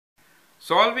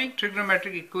Solving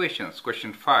trigonometric equations,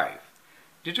 question 5.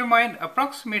 Determine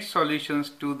approximate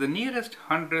solutions to the nearest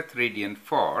 100th radian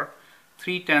for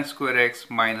 3 tan square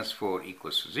x minus 4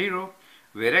 equals to 0,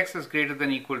 where x is greater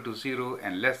than equal to 0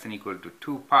 and less than equal to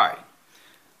 2 pi.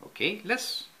 Okay,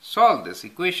 let's solve this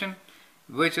equation,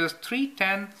 which is 3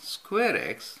 tan square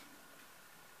x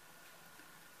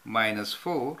minus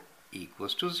 4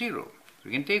 equals to 0.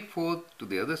 We can take 4 to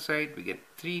the other side, we get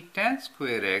 3 tan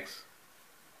square x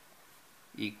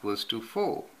equals to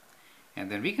 4,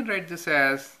 and then we can write this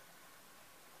as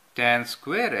tan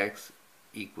square x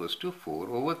equals to 4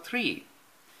 over 3,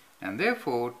 and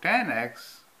therefore tan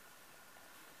x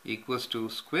equals to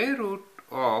square root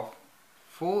of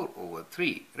 4 over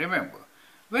 3. Remember,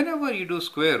 whenever you do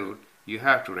square root, you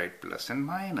have to write plus and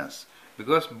minus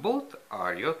because both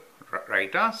are your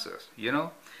right answers. You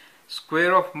know,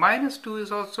 square of minus 2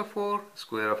 is also 4,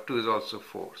 square of 2 is also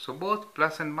 4. So both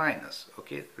plus and minus,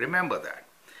 okay, remember that.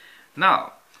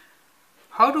 Now,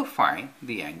 how to find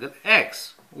the angle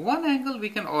x? One angle we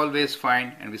can always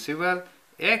find, and we say, well,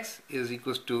 x is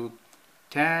equals to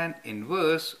tan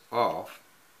inverse of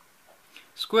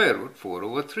square root 4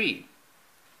 over 3.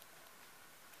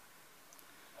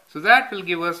 So that will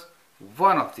give us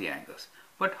one of the angles.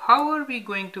 But how are we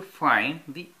going to find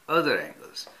the other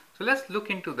angles? So let's look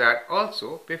into that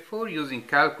also before using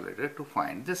calculator to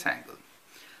find this angle.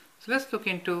 So let's look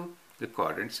into the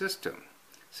coordinate system.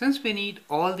 Since we need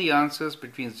all the answers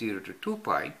between 0 to 2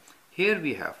 pi, here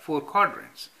we have 4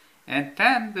 quadrants, and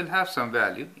tan will have some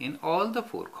value in all the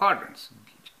 4 quadrants,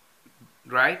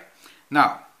 right?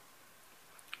 Now,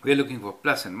 we are looking for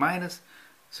plus and minus.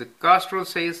 So Castro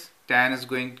says tan is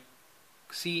going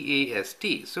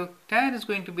CAST. So tan is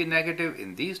going to be negative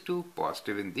in these two,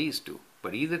 positive in these two.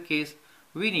 But either case,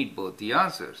 we need both the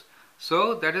answers.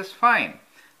 So that is fine.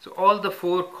 So all the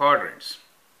 4 quadrants.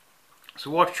 So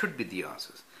what should be the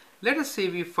answers? Let us say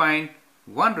we find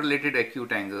one related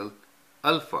acute angle,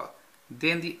 alpha.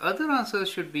 Then the other answers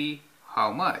should be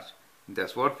how much?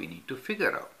 That's what we need to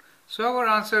figure out. So our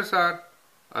answers are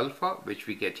alpha, which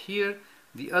we get here.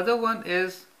 The other one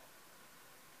is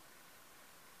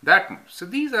that much. So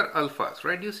these are alphas,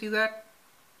 right? You see that?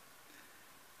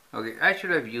 Okay, I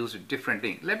should have used a different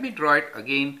ink. Let me draw it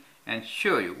again and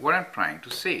show you what I'm trying to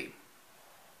say.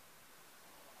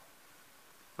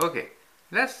 Okay,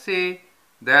 let's say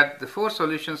that the 4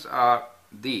 solutions are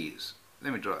these.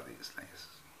 Let me draw these lines.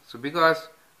 So because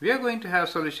we are going to have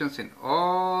solutions in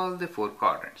all the 4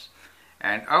 quadrants,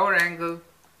 and our angle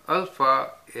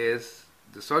alpha is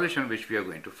the solution which we are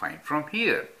going to find from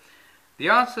here. The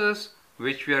answers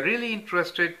which we are really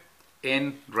interested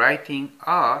in writing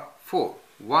are 4.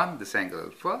 1, this angle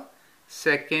alpha.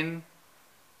 Second,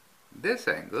 this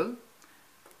angle.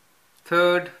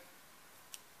 Third,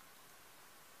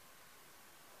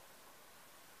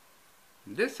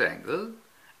 this angle.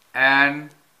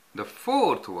 And the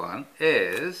fourth one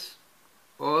is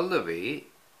all the way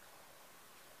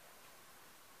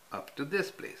up to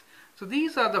this place. So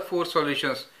these are the 4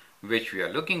 solutions which we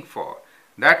are looking for.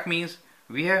 That means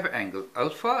we have angle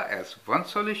alpha as one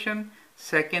solution.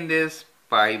 Second is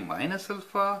pi minus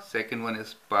alpha. Second one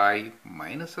is pi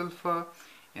minus alpha.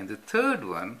 And the third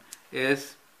one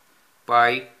is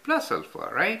pi plus alpha,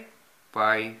 right?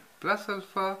 Pi plus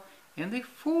alpha. And the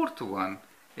fourth one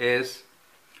is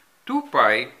 2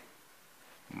 pi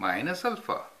minus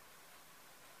alpha,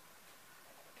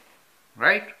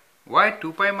 right? Why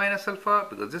 2 pi minus alpha?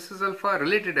 Because this is alpha,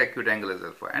 related acute angle is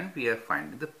alpha, and we are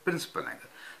finding the principal angle.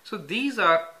 So these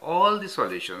are all the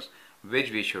solutions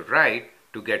which we should write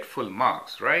to get full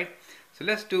marks, right? So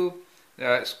let's do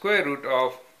square root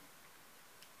of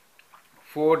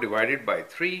 4 divided by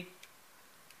 3,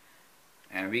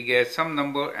 and we get some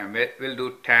number, and we'll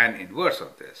do tan inverse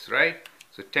of this, right?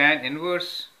 So tan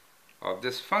inverse of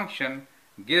this function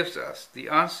gives us the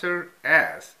answer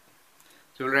as,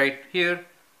 so write here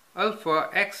alpha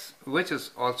x, which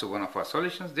is also one of our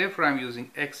solutions. Therefore, I'm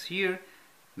using x here,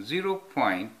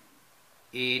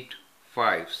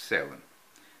 0.8570.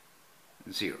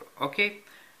 Okay,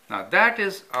 now that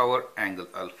is our angle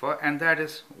alpha, and that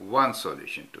is one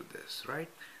solution to this, right?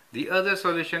 The other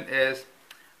solution is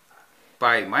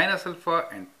pi minus alpha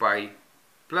and pi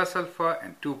plus alpha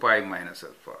and 2 pi minus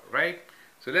alpha, right?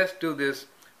 So let's do this.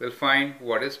 We'll find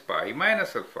what is pi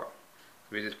minus alpha,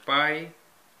 which is pi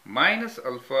minus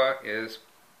alpha is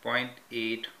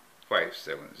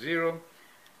 0.8570,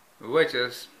 which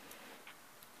is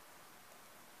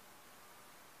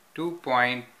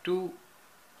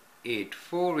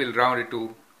 2.284. We'll round it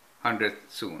to 100th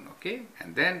soon, okay?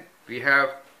 And then we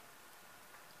have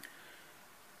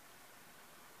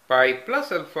pi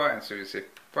plus alpha, and so we say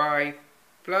pi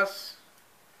plus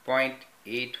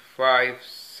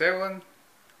 0.857,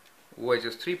 which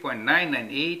is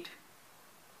 3.998,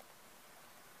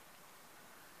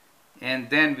 and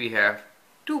then we have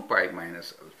 2 pi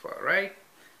minus alpha, right?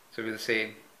 So we'll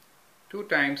say 2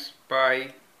 times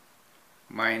pi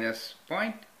minus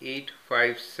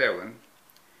 0.857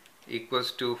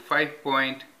 equals to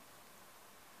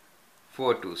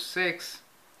 5.426,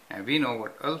 and we know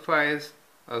what alpha is.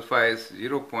 Alpha is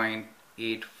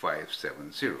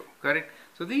 0.8570, correct?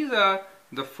 So these are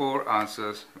the 4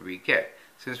 answers we get.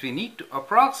 Since we need to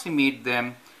approximate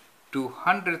them to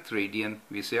 100th radian,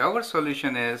 we say our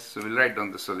solution is, so we'll write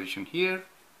down the solution here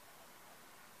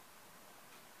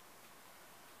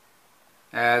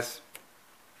as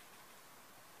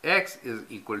x is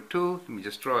equal to, let me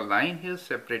just draw a line here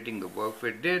separating the work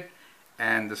we did,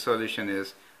 and the solution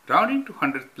is rounding to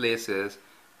 100th places,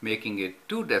 making it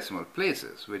 2 decimal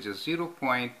places, which is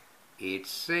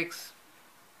 0.86,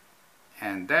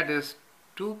 and that is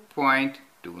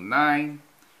 2.29.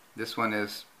 This one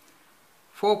is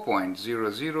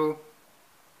 4.00,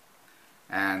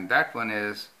 and that one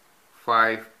is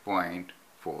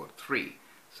 5.43.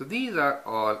 So these are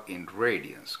all in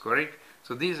radians, correct?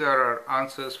 So these are our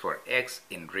answers for x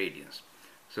in radians.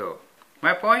 So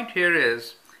my point here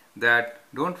is that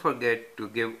don't forget to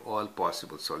give all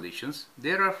possible solutions.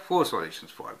 There are 4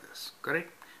 solutions for this,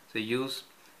 correct? So use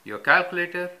your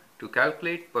calculator to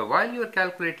calculate, but while you are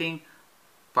calculating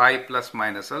pi plus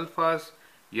minus alphas,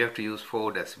 you have to use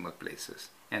 4 decimal places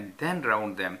and then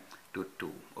round them to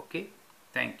 2. Okay,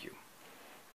 thank you.